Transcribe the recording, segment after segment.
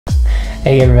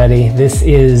Hey everybody, this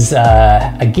is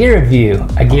a gear review.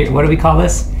 What do we call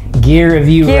this? Gear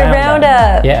review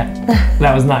Roundup. Yeah,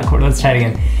 that was not cool. Let's try it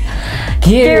again.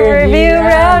 Gear review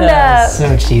Roundup.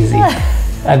 So cheesy.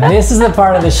 This is the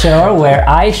part of the show where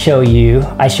I show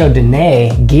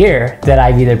DENAE gear that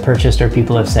I've either purchased or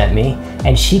people have sent me,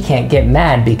 and she can't get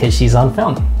mad because she's on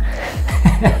film.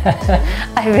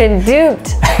 I've been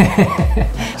duped.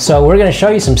 So we're gonna show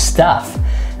you some stuff.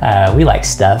 We like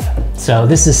stuff. So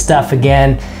this is stuff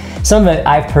again. Some of it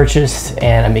I've purchased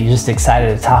and I'm just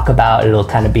excited to talk about. It'll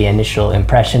kind of be initial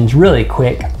impressions really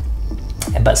quick,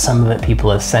 but some of it people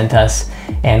have sent us.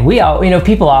 And we all,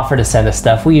 people offer to send us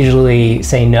stuff. We usually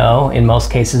say no in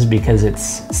most cases because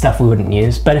it's stuff we wouldn't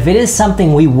use. But if it is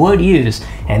something we would use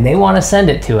and they want to send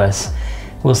it to us,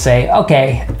 we'll say,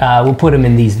 okay, we'll put them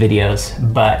in these videos.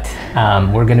 But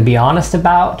we're going to be honest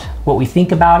about what we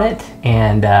think about it.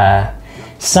 And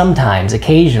sometimes,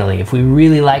 occasionally, if we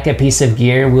really like a piece of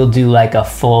gear, we'll do like a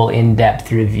full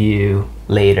in-depth review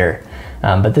later.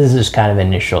 But this is just kind of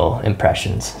initial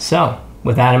impressions. So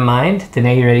with that in mind,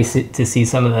 DENAE, you ready to see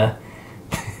some of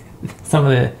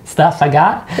the stuff I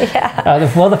got?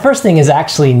 Yeah. Well, the first thing is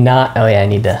actually not, oh yeah, I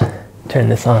need to turn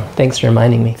this on. Thanks for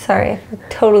reminding me. Sorry, I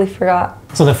totally forgot.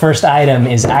 So the first item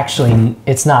is actually,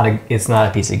 it's not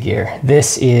a piece of gear.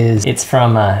 It's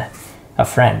from a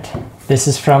friend. This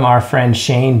is from our friend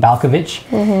Shane Balkovich,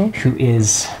 who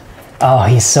is, oh,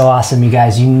 he's so awesome, you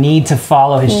guys. You need to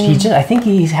follow his, I think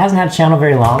he hasn't had a channel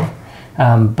very long,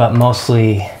 but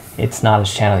mostly it's not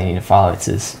his channel you need to follow, it's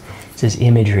his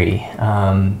imagery.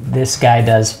 This guy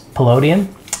does palladium,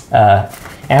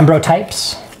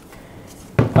 ambrotypes.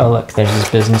 Oh look, there's his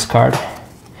business card.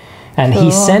 And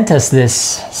he sent us this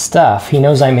stuff. He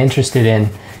knows I'm interested in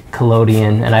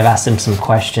collodion, and I've asked him some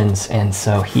questions, and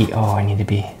so I need to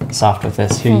be soft with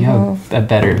this. Here you have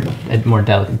a more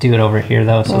delicate, do it over here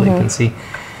though, so they can see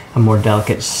a more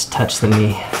delicate touch than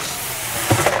me.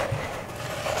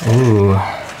 Ooh.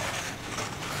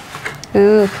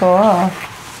 Ooh, cool.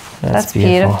 That's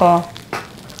beautiful.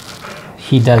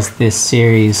 He does this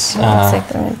series. Looks like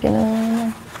there might be another one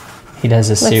there. He does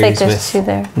a series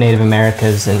with Native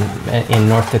Americans in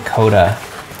North Dakota,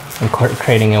 and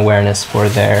creating awareness for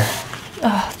their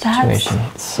situation.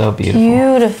 It's so beautiful.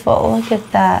 Beautiful. Look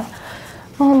at that.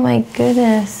 Oh my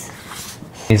goodness.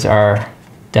 These are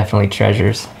definitely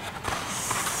treasures.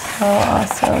 So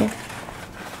awesome.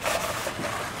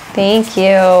 Thank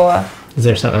you. Is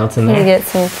there something else in there? Need to get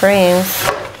some frames.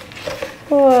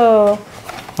 Whoa.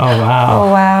 Oh wow.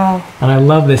 Oh wow. And I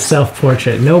love this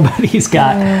self-portrait. Nobody's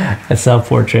got a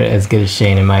self-portrait as good as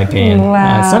Shane, in my opinion.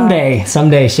 Wow.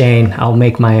 Someday, Shane, I'll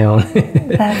make my own.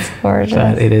 That's gorgeous.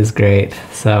 But it is great.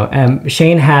 So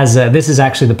Shane has, this is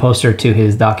actually the poster to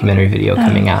his documentary video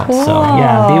coming out. Cool. So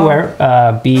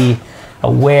yeah, be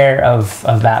aware of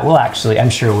that. We'll actually,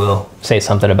 I'm sure we'll say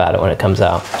something about it when it comes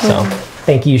out. So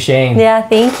thank you, Shane. Yeah,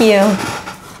 thank you.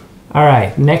 All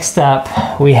right, next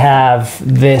up we have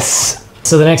this.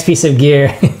 So the next piece of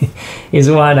gear is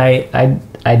one I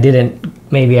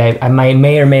didn't, maybe I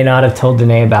may or may not have told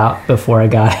DENAE about before I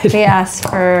got it. We asked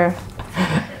for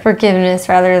forgiveness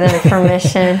rather than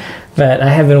permission. But I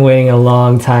have been waiting a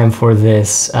long time for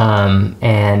this, and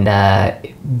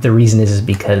the reason is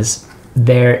because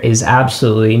there is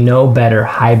absolutely no better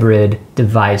hybrid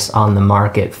device on the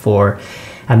market for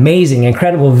amazing,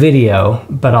 incredible video,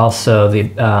 but also the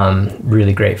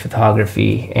really great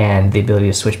photography and the ability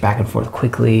to switch back and forth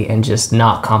quickly and just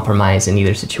not compromise in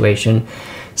either situation.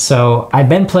 So I've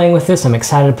been playing with this. I'm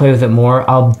excited to play with it more.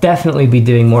 I'll definitely be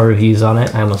doing more reviews on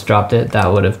it. I almost dropped it. That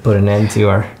would have put an end to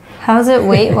our... How's it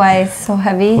weight-wise? So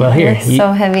heavy? Well, here, it's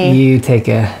so heavy. You take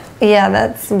a... Yeah,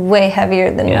 that's way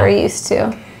heavier than we're used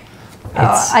to.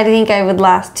 I think I would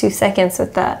last 2 seconds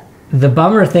with that. The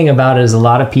bummer thing about it is a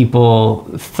lot of people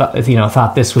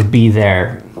thought this would be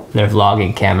their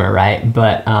vlogging camera, right?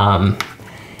 But I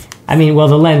mean, well,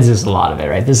 the lens is a lot of it,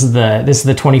 right? This is the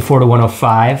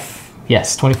 24-105.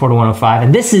 Yes, 24-105,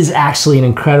 and this is actually an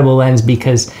incredible lens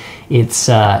because it's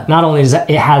not only does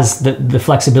it has the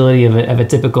flexibility of a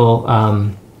typical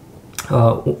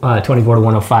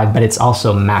 24-105, but it's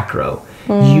also macro.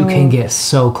 You can get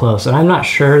so close, and I'm not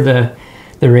sure the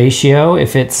ratio,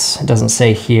 if it doesn't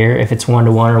say here, if it's 1:1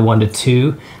 or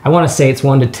 1:2. I want to say it's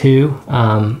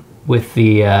 1:2 with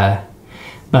the,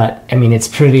 but I mean, it's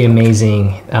pretty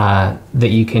amazing that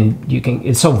you can,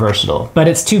 it's so versatile, but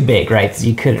it's too big, right?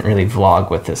 You couldn't really vlog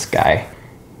with this guy.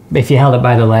 If you held it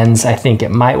by the lens, I think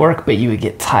it might work, but you would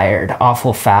get tired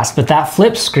awful fast. But that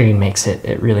flip screen makes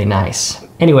it really nice.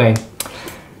 Anyway,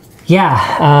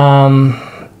 yeah,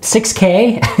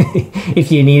 6K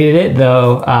if you needed it,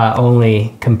 though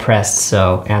only compressed,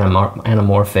 so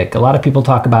anamorphic. A lot of people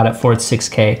talk about it for its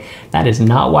 6K. That is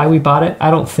not why we bought it. I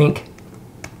don't think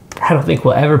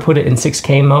we'll ever put it in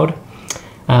 6K mode.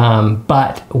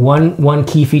 But one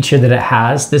key feature that it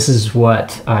has, this is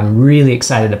what I'm really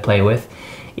excited to play with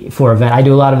for event. I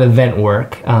do a lot of event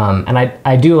work, and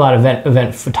I do a lot of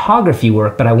event photography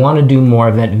work, but I want to do more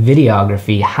event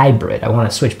videography hybrid. I want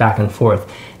to switch back and forth.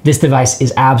 This device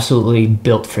is absolutely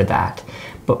built for that.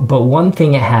 But one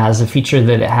thing it has, a feature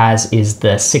that it has, is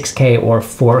the 6K or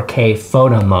 4K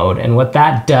photo mode. And what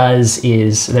that does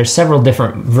is, there's several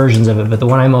different versions of it, but the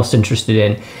one I'm most interested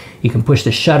in, you can push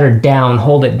the shutter down,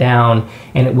 hold it down,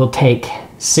 and it will take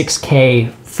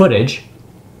 6K footage,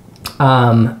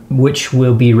 which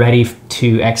will be ready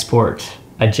to export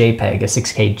a JPEG, a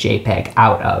 6K JPEG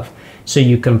out of. So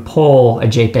you can pull a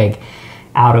JPEG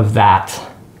out of that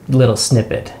little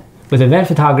snippet. With event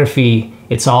photography,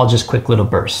 it's all just quick little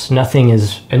bursts. Nothing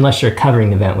is, unless you're covering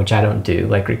the event, which I don't do,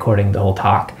 like recording the whole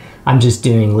talk. I'm just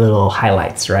doing little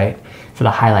highlights, right? For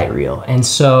the highlight reel. And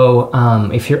so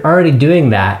if you're already doing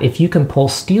that, if you can pull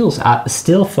still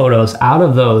photos out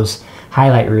of those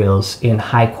highlight reels in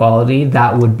high quality,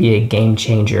 that would be a game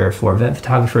changer for event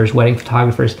photographers, wedding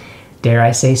photographers, dare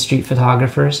I say street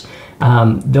photographers.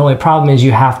 The only problem is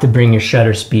you have to bring your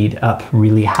shutter speed up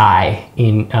really high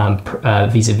in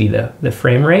vis-a-vis the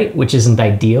frame rate, which isn't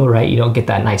ideal, right? You don't get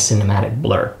that nice cinematic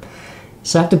blur.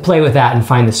 So I have to play with that and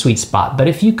find the sweet spot. But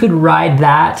if you could ride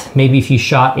that, maybe if you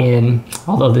shot in,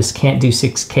 although this can't do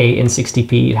 6K in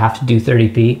 60p, you'd have to do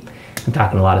 30p. I'm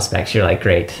talking a lot of specs. You're like,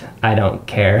 great, I don't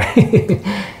care.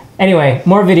 Anyway,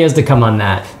 more videos to come on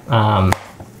that.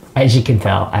 As you can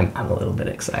tell, I'm a little bit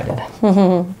excited.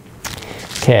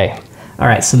 Okay, all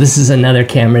right, so this is another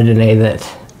camera DENAE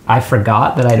that I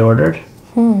forgot that I'd ordered,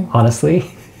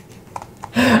 honestly.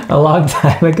 A long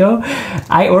time ago.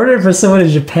 I ordered for someone in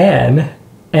Japan,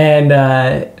 and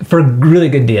for a really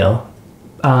good deal,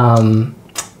 and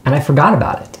I forgot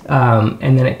about it,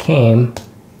 and then it came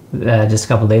just a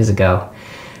couple days ago.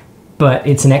 But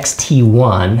it's an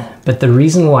XT1, but the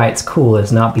reason why it's cool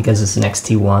is not because it's an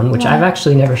XT1, which I've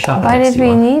actually never shot. Why did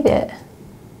we need it?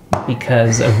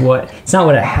 Because of it's not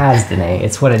what it has, DENAE,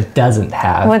 it's what it doesn't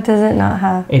have. What does it not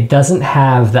have? It doesn't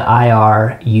have the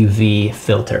IR UV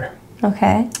filter.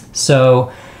 Okay.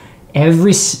 So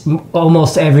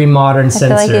almost every modern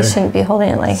sensor. I feel like you shouldn't be holding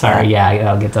it like that. Sorry, yeah,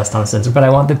 I'll get dust on the sensor, but I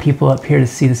want the people up here to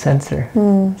see the sensor.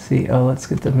 See, let's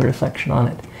get the reflection on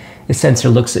it. The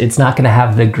sensor it's not going to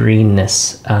have the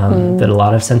greenness that a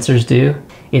lot of sensors do.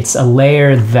 It's a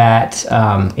layer that,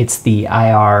 it's the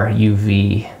IR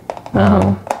UV,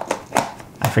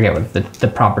 I forget what the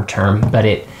proper term, but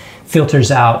it filters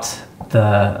out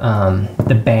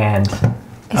the band.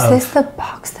 Is this the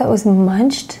box that was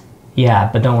munched? Yeah,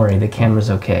 but don't worry, the camera's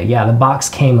okay. Yeah, the box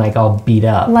came like all beat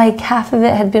up. Like half of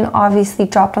it had been obviously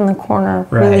dropped on the corner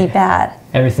really bad.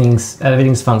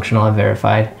 Everything's functional, I've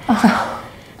verified.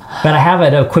 But I have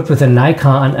it equipped with an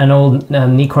old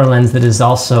Nikkor lens that is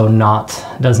also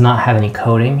does not have any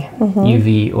coating,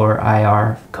 UV or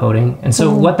IR coating. And so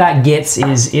what that gets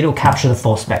is it'll capture the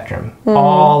full spectrum,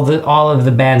 all of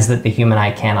the bands that the human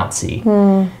eye cannot see.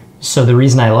 So the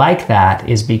reason I like that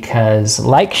is because,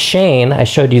 like Shane, I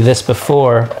showed you this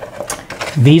before,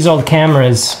 these old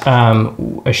cameras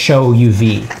show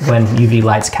UV when UV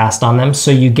light's cast on them. So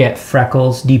you get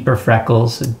freckles, deeper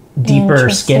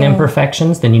skin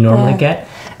imperfections than you normally get.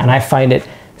 And I find it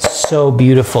so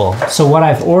beautiful. So what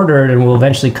I've ordered and will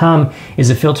eventually come is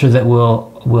a filter that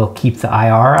will keep the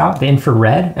IR out, the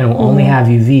infrared, and will only have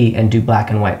UV and do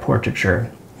black and white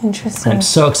portraiture. Interesting. I'm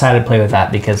so excited to play with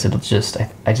that because it'll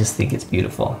I just think it's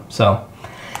beautiful. So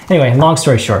anyway, long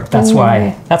story short, that's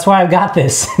why I've got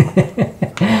this.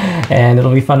 And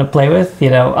it'll be fun to play with.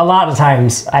 You know, a lot of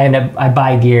times I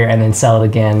buy gear and then sell it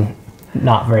again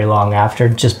not very long after,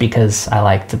 just because I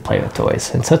like to play with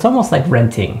toys. And so it's almost like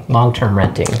renting, long-term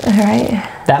renting. All right.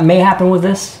 That may happen with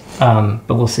this, but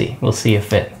we'll see. We'll see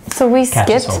if it So we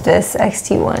skipped this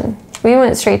XT1. We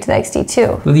went straight to the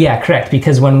XT2. Well, yeah, correct.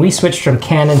 Because when we switched from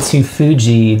Canon to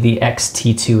Fuji, the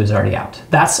XT2 was already out.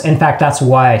 In fact, that's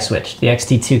why I switched. The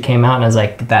XT2 came out and I was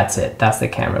like, that's it. That's the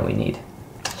camera we need.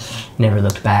 Never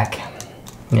looked back.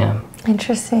 Yeah.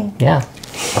 Interesting. Yeah.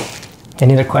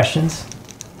 Any other questions?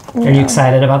 No. Are you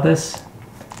excited about this?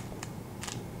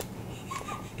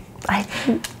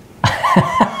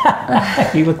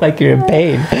 You look like you're in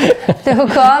pain. No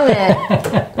comment.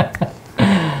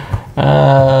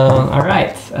 All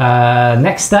right.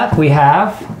 Next up we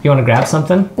have, you want to grab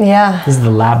something? Yeah. This is the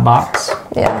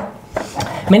LabBox. Yeah.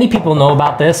 Many people know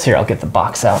about this. Here, I'll get the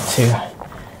box out too.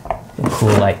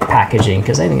 cool like packaging,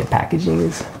 because I think the packaging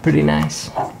is pretty nice.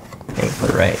 Okay, put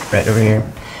it right over here.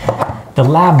 The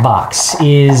LabBox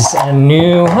is a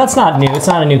new, well, it's not new, it's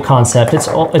not a new concept. It's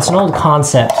an old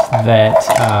concept that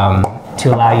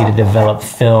to allow you to develop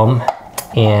film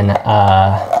in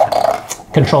a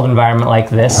controlled environment like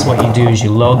this. What you do is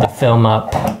you load the film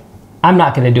up. I'm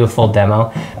not going to do a full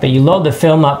demo, but you load the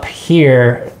film up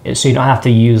here so you don't have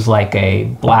to use like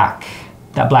that black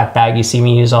bag you see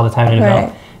me use all the time to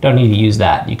develop. Right. Don't need to use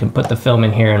that. You can put the film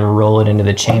in here and roll it into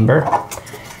the chamber.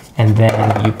 And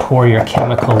then you pour your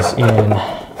chemicals in.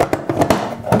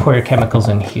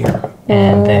 Here,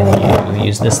 and then you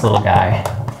use this little guy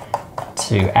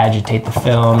to agitate the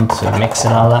film to mix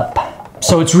it all up.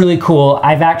 So it's really cool.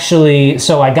 I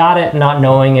got it not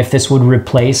knowing if this would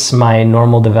replace my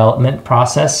normal development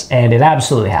process, and it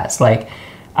absolutely has. Like,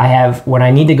 when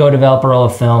I need to go develop a roll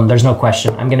of film, there's no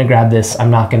question. I'm gonna grab this.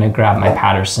 I'm not gonna grab my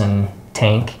Patterson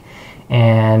tank,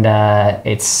 and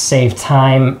it's saved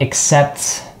time,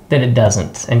 except that it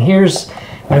doesn't. And here's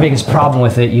my biggest problem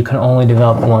with it. You can only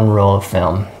develop one roll of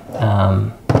film.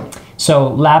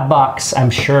 So LabBox, I'm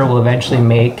sure, will eventually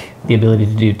make the ability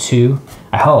to do 2,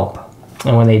 I hope.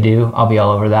 And when they do, I'll be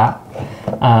all over that.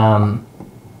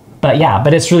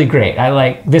 But it's really great. I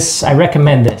like this. I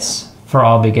recommend this for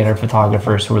all beginner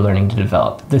photographers who are learning to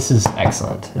develop. This is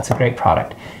excellent. It's a great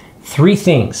product. 3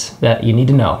 things that you need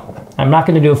to know. I'm not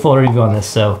going to do a full review on this,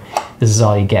 so this is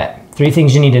all you get. 3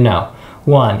 things you need to know.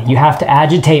 1, you have to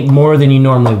agitate more than you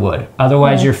normally would.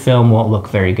 Otherwise, your film won't look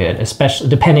very good, especially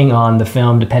depending on the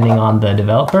film, depending on the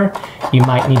developer. You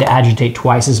might need to agitate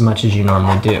twice as much as you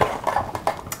normally do.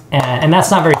 And that's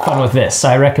not very fun with this. So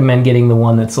I recommend getting the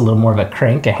one that's a little more of a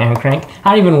crank, a hand crank. I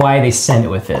don't even know why they send it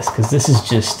with this, because this is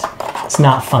just, it's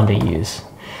not fun to use.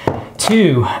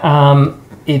 2,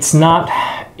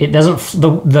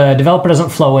 the developer doesn't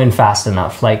flow in fast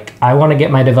enough. Like, I want to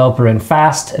get my developer in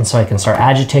fast, and so I can start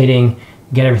agitating,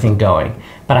 get everything going.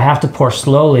 But I have to pour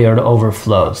slowly or it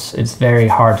overflows. It's very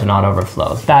hard to not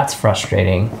overflow. That's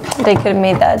frustrating. They could have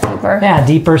made that deeper. Yeah,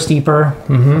 deeper, steeper.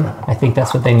 I think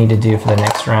that's what they need to do for the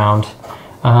next round.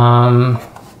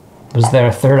 Was there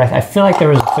a third? I feel like there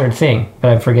was a third thing,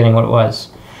 but I'm forgetting what it was.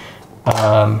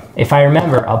 If I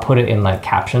remember, I'll put it in like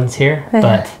captions here,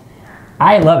 but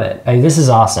I love it. This is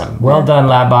awesome. Well done,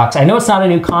 LabBox. I know it's not a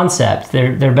new concept.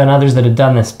 There have been others that have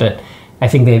done this, but I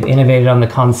think they've innovated on the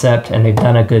concept and they've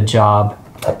done a good job.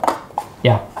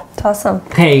 Yeah. It's awesome.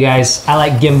 Okay, you guys, I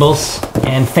like gimbals,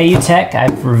 and Feiyu-tech,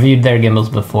 I've reviewed their gimbals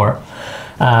before.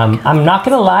 I'm not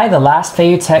gonna lie, the last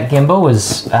Feiyu-tech gimbal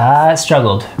was,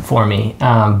 struggled for me,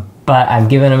 but I'm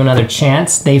giving them another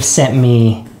chance. They've sent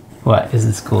me, what, is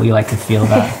this cool? You like to feel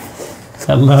that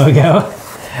logo?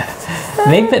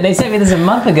 They sent me this a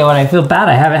month ago, and I feel bad.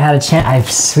 I haven't had a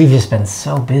chance. We've just been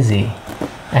so busy,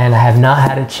 and I have not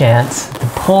had a chance to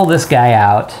pull this guy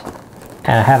out,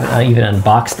 and I haven't even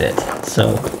unboxed it.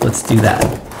 So let's do that.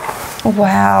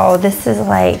 Wow, this is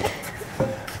like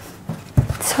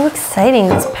so exciting.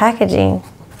 This packaging.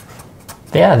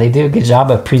 Yeah, they do a good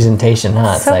job of presentation,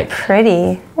 huh? It's so like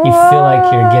pretty. You feel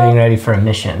like you're getting ready for a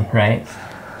mission, right?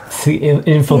 To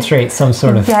infiltrate some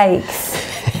sort of. Yikes.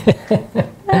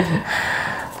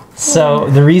 So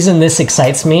the reason this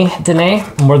excites me, DENAE,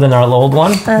 more than our old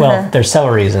one, well, there's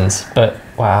several reasons, but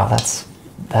wow, that's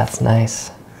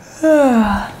nice.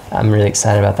 I'm really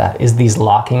excited about that. Is these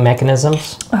locking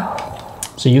mechanisms.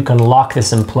 So you can lock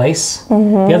this in place.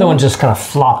 The other one just kind of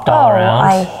flopped all around.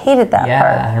 I hated that part.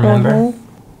 Yeah, remember?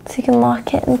 So you can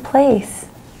lock it in place.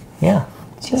 Yeah.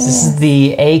 Jeez. This is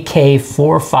the AK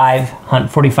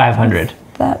 4500.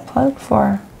 What's that plug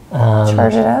for?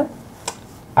 Charge it up?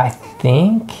 I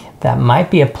think that might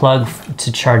be a plug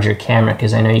to charge your camera,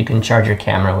 because I know you can charge your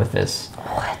camera with this.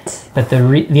 What? But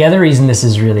the other reason this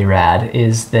is really rad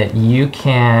is that you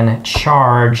can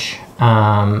charge,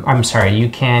 you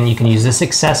can use this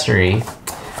accessory.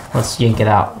 Let's yank it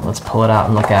out. Let's pull it out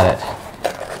and look at it.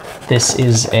 This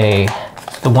is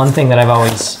the one thing that I've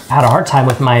always had a hard time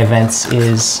with my events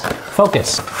is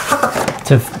focus.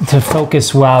 To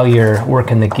focus while you're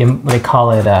working the gimbal, they call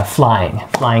it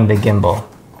flying the gimbal.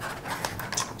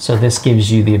 So this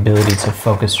gives you the ability to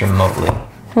focus remotely.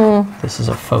 This is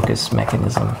a focus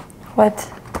mechanism. What?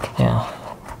 Yeah.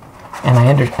 And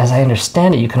as I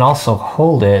understand it, you can also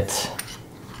hold it.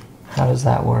 How does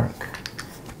that work?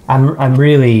 I'm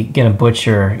really gonna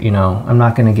butcher, I'm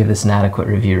not gonna give this an adequate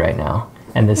review right now.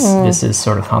 And this is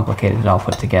sort of complicated, all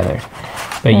put together.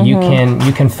 But you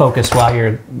can focus while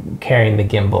you're carrying the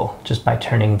gimbal just by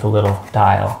turning the little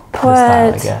dial. This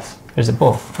dial, I guess. There's a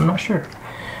both. I'm not sure.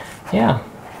 Yeah.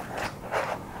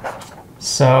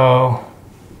 So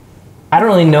I don't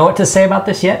really know what to say about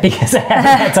this yet because I haven't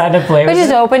had time to play with it. We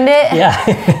just opened it. Yeah.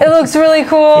 It looks really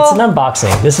cool. It's an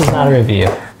unboxing. This is not a review.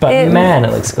 But man,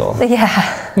 it looks cool. Yeah.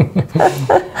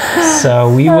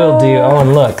 So we will do, oh,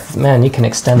 and look, man, you can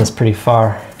extend this pretty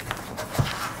far.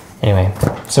 Anyway,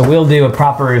 so we'll do a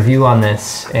proper review on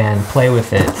this and play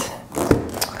with it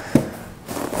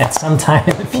at some time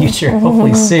in the future,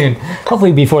 hopefully soon.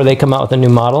 Hopefully before they come out with a new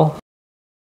model.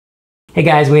 Hey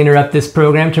guys, we interrupt this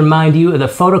program to remind you of the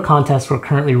photo contest we're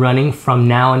currently running from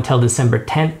now until December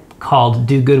 10th called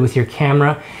Do Good With Your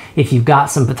Camera. If you've got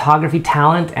some photography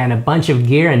talent and a bunch of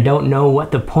gear and don't know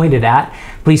what to point it at,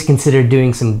 please consider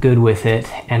doing some good with it.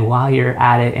 And while you're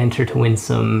at it, enter to win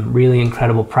some really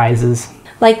incredible prizes.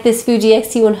 Like this Fuji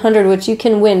X-T100, which you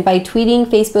can win by tweeting,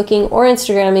 Facebooking, or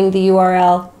Instagramming the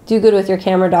URL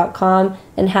dogoodwithyourcamera.com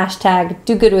and hashtag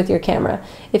dogoodwithyourcamera.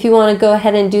 If you want to go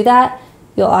ahead and do that,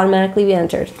 you'll automatically be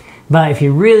entered. But if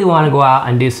you really want to go out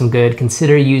and do some good,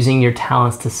 consider using your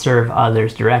talents to serve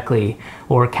others directly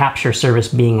or capture service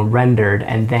being rendered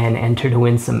and then enter to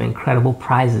win some incredible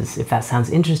prizes. If that sounds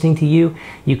interesting to you,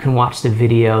 you can watch the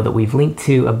video that we've linked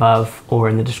to above or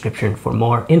in the description for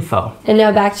more info. And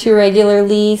now back to your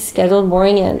regularly scheduled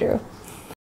boring Andrew.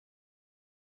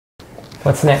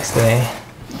 What's next today?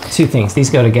 Two things. These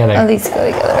go together. Oh, these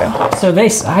go together. So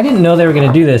I didn't know they were going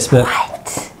to do this, but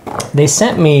they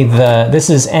sent me this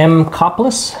is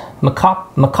Mecopolis.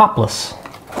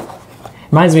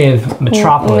 Reminds me of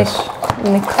Metropolis.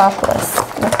 Mecopolis.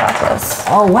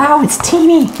 Oh wow, it's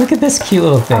teeny. Look at this cute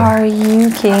little thing. Are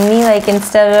you kidding me? Like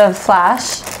instead of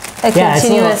flash, a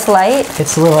continuous light?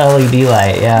 It's a little LED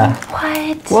light, yeah.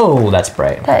 What? Whoa, that's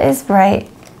bright. That is bright.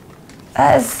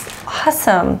 That is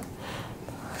awesome.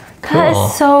 Cool. That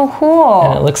is so cool.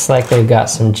 And it looks like they've got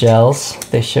some gels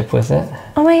they ship with it.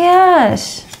 Oh my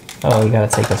gosh. Oh, you gotta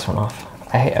take this one off.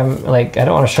 I'm like, I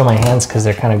don't want to show my hands because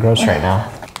they're kind of gross right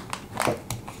now.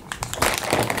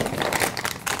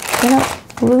 I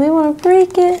don't really want to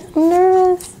break it. I'm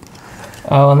nervous.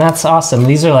 Oh, and that's awesome.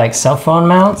 These are like cell phone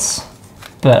mounts,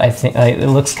 but I think it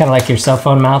looks kind of like your cell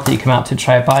phone mount that you can mount to a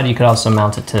tripod. You could also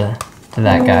mount it to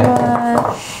that guy.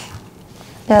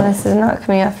 Yeah, this is not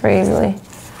coming off very easily.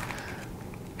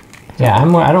 Yeah, I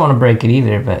don't want to break it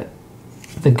either, but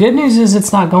the good news is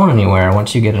it's not going anywhere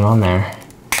once you get it on there.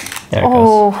 There it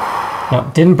goes.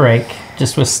 Nope, didn't break,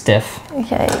 just was stiff.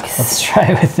 Yikes. Let's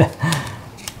try with the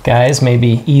guys,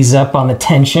 maybe ease up on the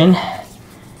tension.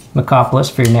 Mecopolis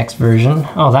for your next version.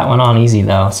 Oh, that went on easy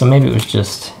though, so maybe it was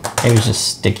just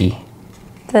sticky.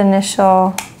 The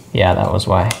initial. Yeah, that was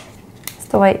why. Is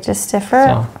the white just stiffer?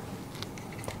 So,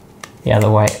 yeah,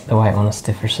 the white one is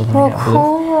stiffer, so then we got blue.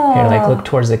 Cool. Here, like look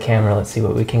towards the camera. Let's see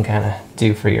what we can kind of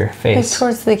do for your face. Look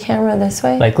towards the camera this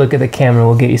way? Like look at the camera,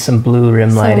 we'll get you some blue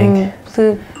rim lighting.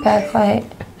 Blue backlight.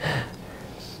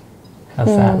 How's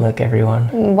that look,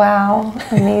 everyone? Wow,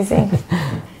 amazing.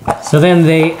 So then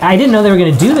I didn't know they were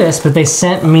gonna do this, but they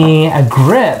sent me a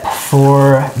grip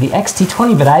for the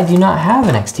X-T20, but I do not have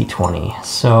an X-T20.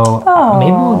 So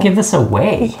maybe we'll give this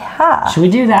away. Yeah. Should we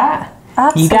do that?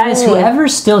 Absolutely. You guys,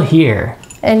 whoever's still here,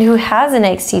 and who has an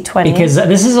X-T20? because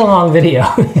this is a long video.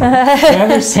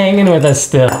 Whoever's hanging with us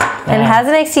still. And has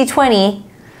an X-T20.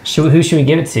 Who should we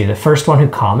give it to? The first one who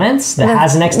comments that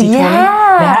has an X-T20?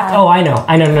 Yeah. Oh, I know.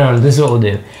 No, this is what we'll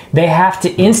do. They have to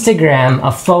Instagram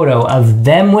a photo of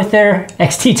them with their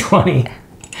X-T20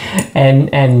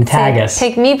 and tag us.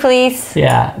 Pick me, please.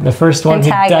 Yeah, the first one who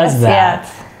does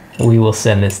that, we will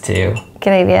send this to.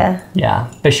 Good idea.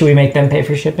 Yeah, but should we make them pay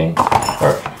for shipping?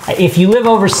 Or if you live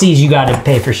overseas, you got to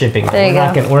pay for shipping.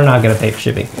 We're not gonna pay for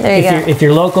shipping. If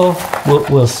you're local,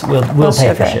 we'll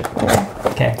pay for shipping.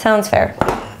 Okay. Sounds fair.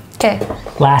 Okay.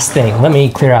 Last thing, let me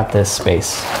clear out this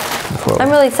space. I'm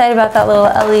really excited about that little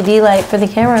LED light for the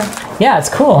camera. Yeah, it's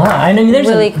cool, huh? I mean,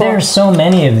 there's so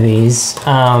many of these,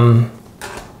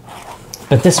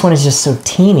 but this one is just so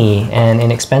teeny and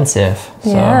inexpensive.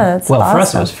 So, yeah, that's well, awesome. for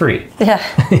us it was free. Yeah.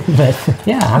 But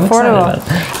yeah, I'm excited about it.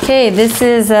 Okay, this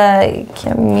is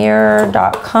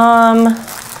mirror.com,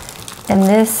 and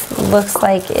this looks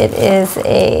like it is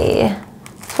a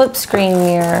flip screen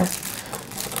mirror.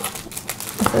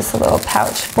 This is a little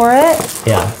pouch for it.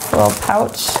 Yeah. A little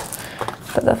pouch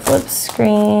for the flip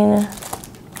screen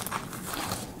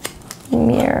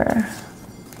mirror.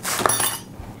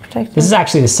 This is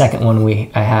actually the second one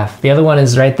I have. The other one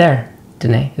is right there,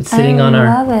 DENAE. It's sitting on our.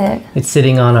 I love it. It's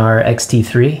sitting on our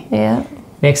X-T3. Yeah.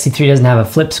 The X-T3 doesn't have a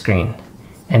flip screen,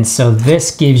 and so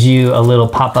this gives you a little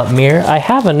pop-up mirror. I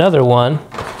have another one.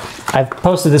 I've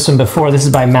posted this one before. This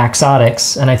is by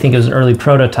Maxotics, and I think it was an early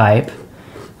prototype.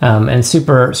 and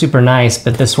super nice.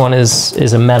 But this one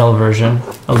is a metal version.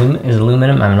 Is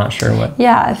aluminum? I'm not sure what.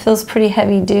 Yeah, it feels pretty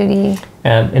heavy duty.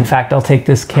 In fact, I'll take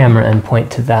this camera and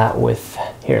point to that with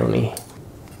here. Let me,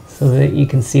 so that you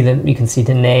can see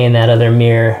DENAE in that other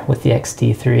mirror with the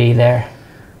X-T3 there.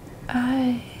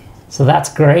 So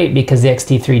that's great because the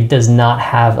X-T3 does not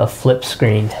have a flip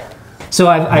screen. So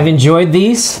I've enjoyed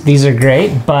these. These are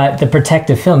great, but the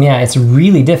protective film, yeah, it's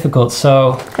really difficult.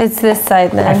 So it's this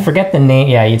side then. I forget the name.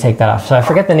 Yeah, you take that off. So I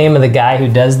forget the name of the guy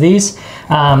who does these.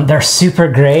 They're super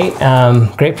great,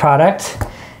 great product.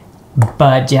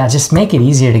 But yeah, just make it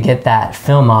easier to get that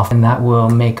film off, and that will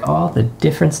make all the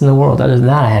difference in the world. Other than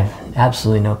that, I have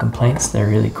absolutely no complaints. They're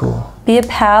really cool. Be a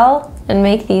pal and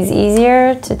make these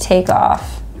easier to take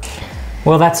off.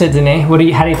 Well, that's it, DENAE.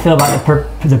 How do you feel about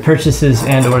the purchases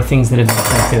and or things that have been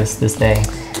sent to us this day?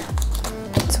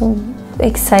 It's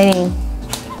exciting.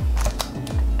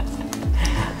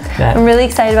 I'm really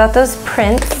excited about those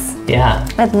prints. Yeah.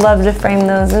 I'd love to frame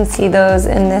those and see those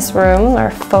in this room, our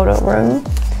photo room.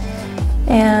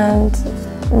 And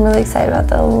I'm really excited about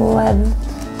the LED.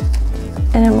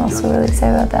 And I'm also really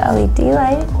excited about the LED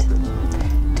light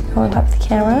to go on top of the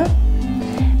camera.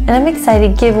 And I'm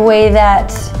excited to give away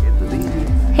that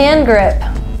hand grip.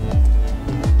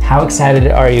 How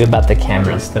excited are you about the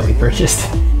cameras that we purchased?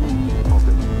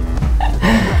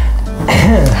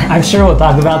 I'm sure we'll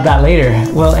talk about that later.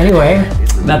 Well, anyway,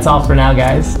 that's all for now,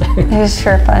 guys. It was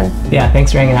sure fun. Yeah,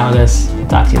 thanks for hanging out with us.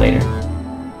 Talk to you later.